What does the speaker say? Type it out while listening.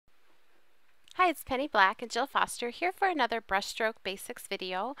Hi, it's Penny Black and Jill Foster here for another Brushstroke Basics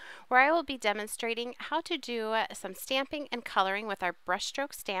video where I will be demonstrating how to do some stamping and coloring with our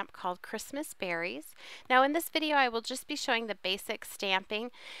brushstroke stamp called Christmas Berries. Now in this video I will just be showing the basic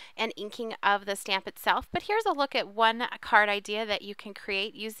stamping and inking of the stamp itself, but here's a look at one card idea that you can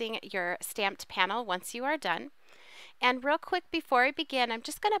create using your stamped panel once you are done. And real quick before I begin, I'm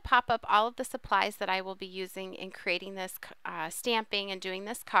just going to pop up all of the supplies that I will be using in creating this stamping and doing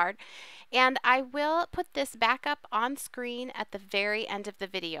this card. And I will put this back up on screen at the very end of the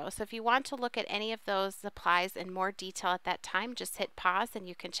video. So if you want to look at any of those supplies in more detail at that time, just hit pause and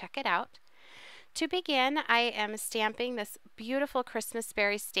you can check it out. To begin, I am stamping this beautiful Christmas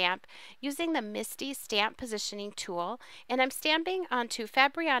berry stamp using the Misty Stamp Positioning Tool, and I'm stamping onto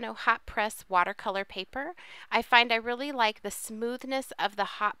Fabriano hot press watercolor paper. I find I really like the smoothness of the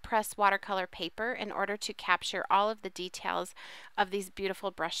hot press watercolor paper in order to capture all of the details of these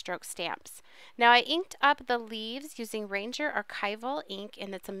beautiful brushstroke stamps. Now I inked up the leaves using Ranger Archival ink,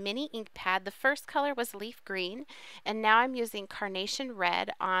 and it's a mini ink pad. The first color was leaf green, and now I'm using carnation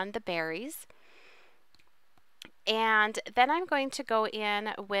red on the berries. And then I'm going to go in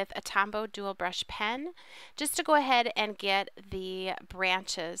with a Tombow dual brush pen just to go ahead and get the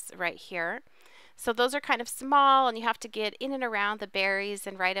branches right here. So those are kind of small and you have to get in and around the berries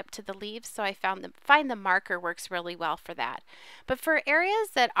and right up to the leaves, so I find the marker works really well for that. But for areas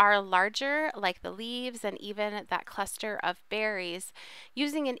that are larger, like the leaves and even that cluster of berries,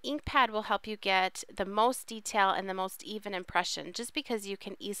 using an ink pad will help you get the most detail and the most even impression, just because you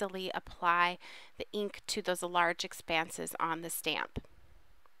can easily apply the ink to those large expanses on the stamp.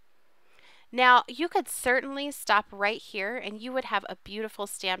 Now, you could certainly stop right here and you would have a beautiful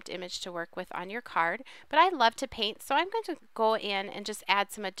stamped image to work with on your card, but I love to paint, so I'm going to go in and just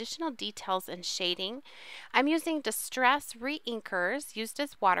add some additional details and shading. I'm using Distress Re-Inkers used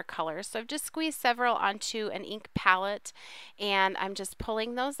as watercolors, so I've just squeezed several onto an ink palette and I'm just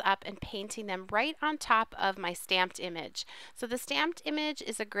pulling those up and painting them right on top of my stamped image. So the stamped image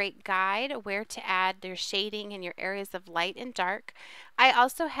is a great guide where to add your shading and your areas of light and dark. I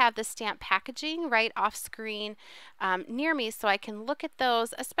also have the stamp packaging right off screen near me, so I can look at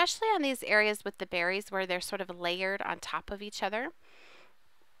those, especially on these areas with the berries where they're sort of layered on top of each other.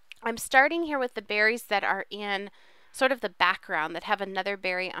 I'm starting here with the berries that are in sort of the background that have another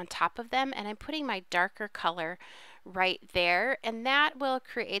berry on top of them, and I'm putting my darker color right there, and that will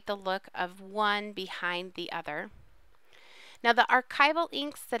create the look of one behind the other. Now the archival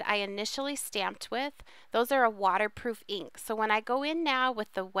inks that I initially stamped with, those are a waterproof ink. So when I go in now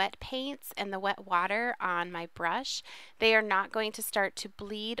with the wet paints and the wet water on my brush, they are not going to start to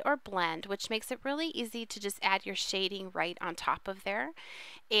bleed or blend, which makes it really easy to just add your shading right on top of there.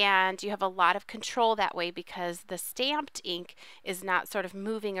 And you have a lot of control that way because the stamped ink is not sort of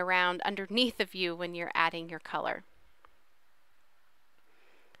moving around underneath of you when you're adding your color.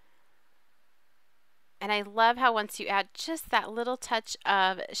 And I love how once you add just that little touch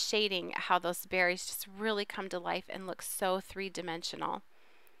of shading, how those berries just really come to life and look so three-dimensional.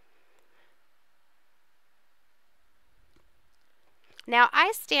 Now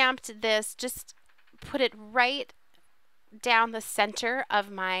I stamped this, just put it right down the center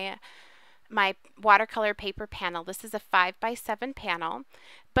of my watercolor paper panel. This is a 5x7 panel,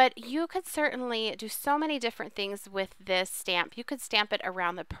 but you could certainly do so many different things with this stamp. You could stamp it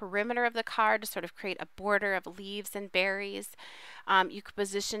around the perimeter of the card to sort of create a border of leaves and berries. You could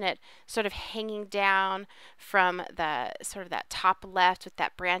position it sort of hanging down from the sort of that top left with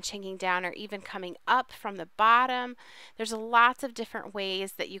that branch hanging down, or even coming up from the bottom. There's lots of different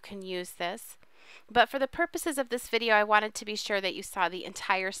ways that you can use this. But for the purposes of this video, I wanted to be sure that you saw the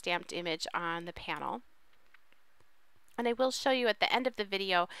entire stamped image on the panel. And I will show you at the end of the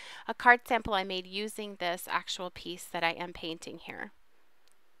video a card sample I made using this actual piece that I am painting here.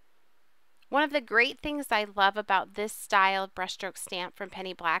 One of the great things I love about this style of brushstroke stamp from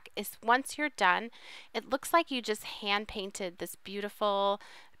Penny Black is once you're done, it looks like you just hand painted this beautiful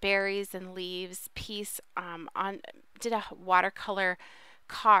berries and leaves piece did a watercolor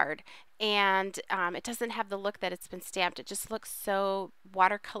card, and it doesn't have the look that it's been stamped. It just looks so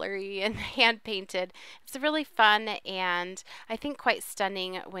watercolory and hand painted. It's really fun and I think quite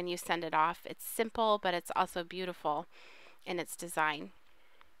stunning when you send it off. It's simple, but it's also beautiful in its design.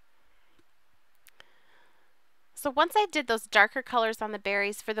 So once I did those darker colors on the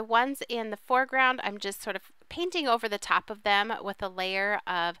berries, for the ones in the foreground, I'm just sort of painting over the top of them with a layer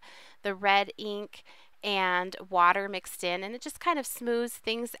of the red ink and water mixed in, and it just kind of smooths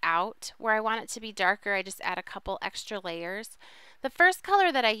things out. Where I want it to be darker, I just add a couple extra layers. The first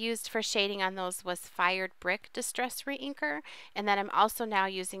color that I used for shading on those was Fired Brick Distress Reinker, and then I'm also now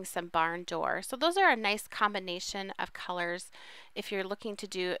using some Barn Door. So those are a nice combination of colors if you're looking to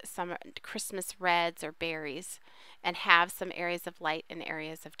do some Christmas reds or berries and have some areas of light and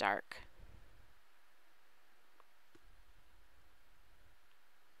areas of dark.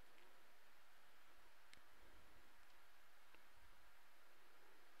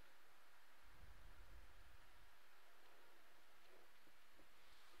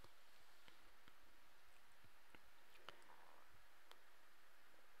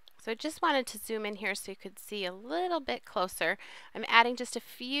 So I just wanted to zoom in here so you could see a little bit closer. I'm adding just a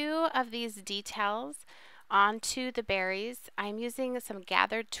few of these details onto the berries. I'm using some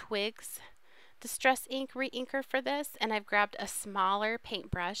Gathered Twigs Distress Ink Reinker for this, and I've grabbed a smaller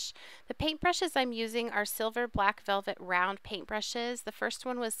paintbrush. The paintbrushes I'm using are Silver Black Velvet round paintbrushes. The first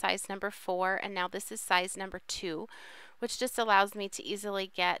one was size number 4, and now this is size number 2, which just allows me to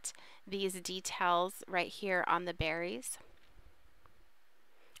easily get these details right here on the berries.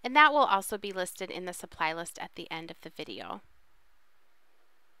 And that will also be listed in the supply list at the end of the video.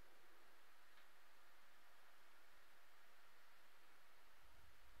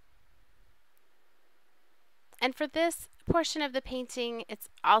 And for this portion of the painting, it's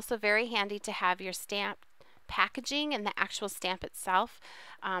also very handy to have your stamp packaging and the actual stamp itself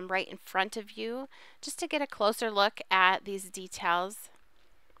right in front of you, just to get a closer look at these details.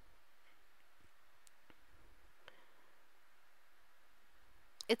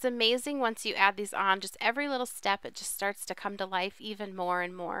 It's amazing once you add these on, just every little step, it just starts to come to life even more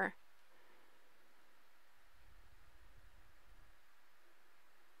and more.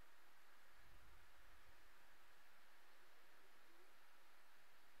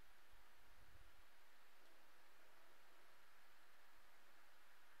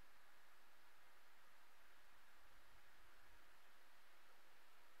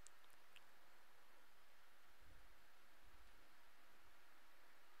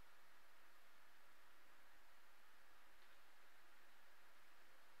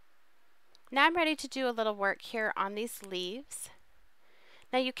 Now I'm ready to do a little work here on these leaves.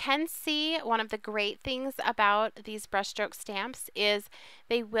 Now you can see one of the great things about these brushstroke stamps is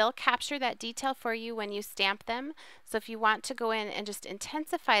they will capture that detail for you when you stamp them. So if you want to go in and just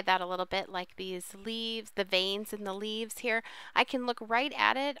intensify that a little bit, like these leaves, the veins in the leaves here, I can look right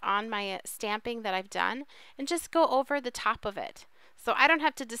at it on my stamping that I've done and just go over the top of it. So I don't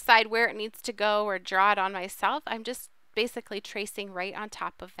have to decide where it needs to go or draw it on myself. I'm just basically tracing right on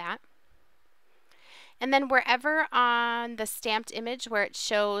top of that. And then wherever on the stamped image where it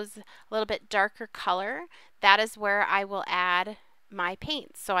shows a little bit darker color, that is where I will add my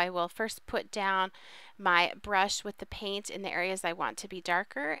paint. So I will first put down my brush with the paint in the areas I want to be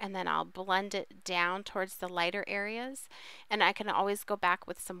darker, and then I'll blend it down towards the lighter areas. And I can always go back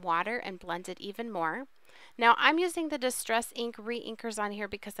with some water and blend it even more. Now I'm using the Distress Ink Reinkers on here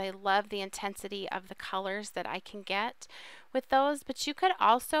because I love the intensity of the colors that I can get with those, but you could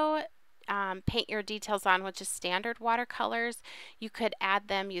also paint your details on with just standard watercolors. You could add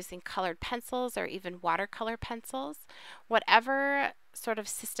them using colored pencils or even watercolor pencils. Whatever sort of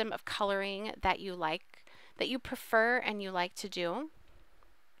system of coloring that you like, that you prefer and you like to do,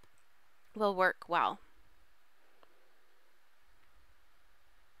 will work well.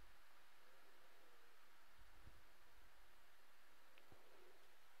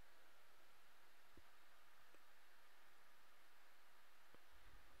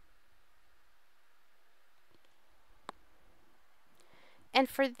 And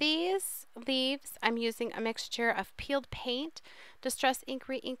for these leaves, I'm using a mixture of peeled paint, Distress Ink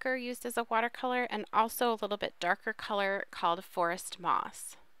Reinker used as a watercolor, and also a little bit darker color called Forest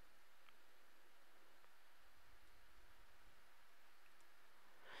Moss.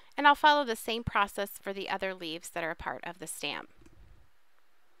 And I'll follow the same process for the other leaves that are a part of the stamp.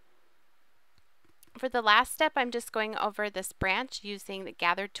 For the last step, I'm just going over this branch using the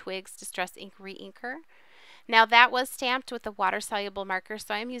Gathered Twigs Distress Ink Reinker. Now that was stamped with a water-soluble marker,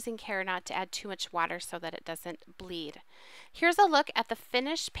 so I'm using care not to add too much water so that it doesn't bleed. Here's a look at the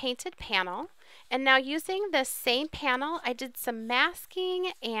finished painted panel. And now using this same panel, I did some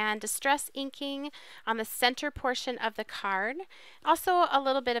masking and distress inking on the center portion of the card. Also a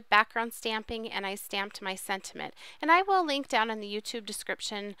little bit of background stamping, and I stamped my sentiment. And I will link down in the YouTube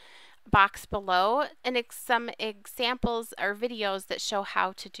description box below and some examples or videos that show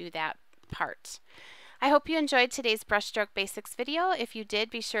how to do that part. I hope you enjoyed today's Brushstroke Basics video. If you did,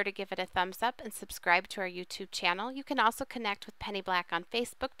 be sure to give it a thumbs up and subscribe to our YouTube channel. You can also connect with Penny Black on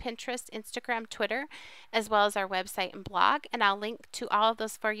Facebook, Pinterest, Instagram, Twitter, as well as our website and blog, and I'll link to all of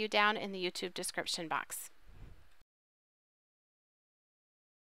those for you down in the YouTube description box.